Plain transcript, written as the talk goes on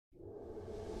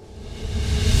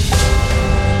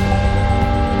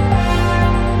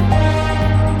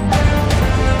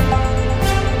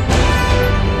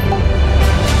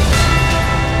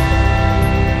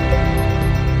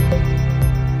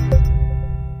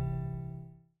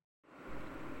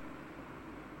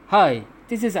Hi,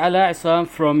 this is Alaa Isam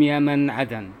from Yemen,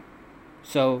 Aden.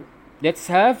 So let's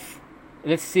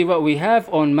see what we have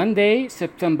on Monday,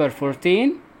 September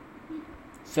 14.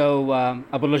 So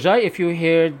apologize if you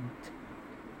heard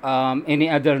any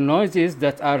other noises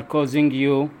that are causing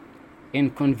you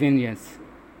inconvenience.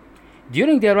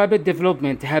 During the rapid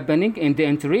development happening in the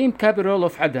interim capital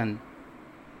of Aden,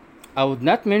 I would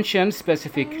not mention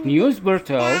specific news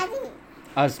portal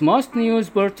as most news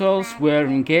portals were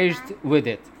engaged with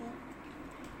it.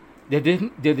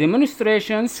 The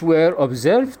demonstrations were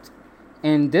observed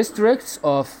in districts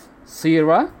of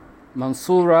Sira,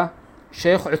 Mansoura,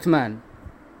 Sheikh Uthman.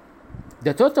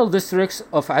 The total districts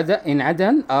of in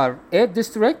Aden are 8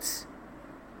 districts.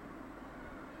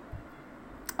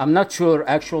 I'm not sure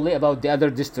actually about the other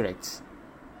districts.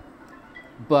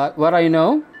 But what I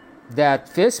know that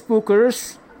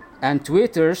Facebookers and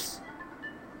Twitters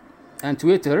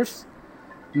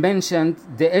mentioned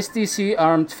the STC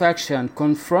armed faction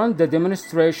confront the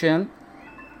demonstration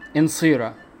in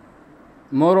Sira.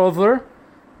 Moreover,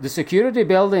 the security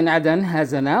bureau in Aden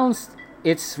has announced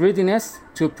its readiness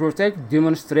to protect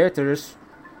demonstrators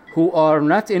who are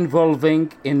not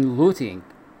involving in looting.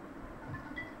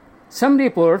 Some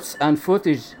reports and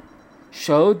footage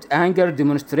showed angered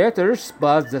demonstrators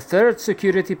past the third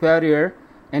security barrier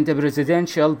in the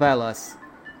presidential palace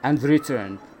and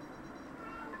returned.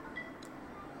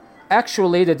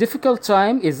 Actually, the difficult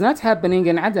time is not happening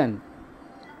in Aden,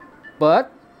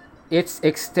 but it's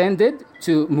extended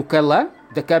to Mukalla,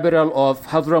 the capital of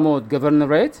Hadramaut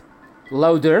Governorate,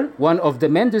 Lauder, one of the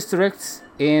main districts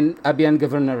in Abiyan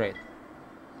Governorate.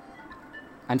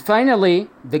 And finally,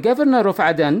 the governor of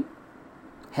Aden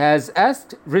has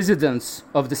asked residents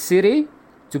of the city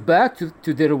to back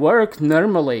to their work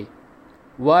normally,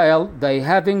 while they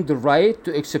having the right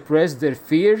to express their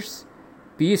fears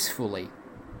peacefully.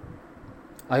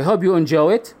 I hope you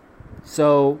enjoy it.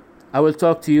 So I will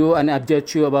talk to you and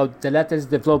update you about the latest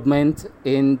development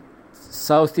in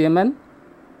South Yemen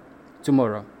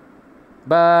tomorrow.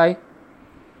 Bye.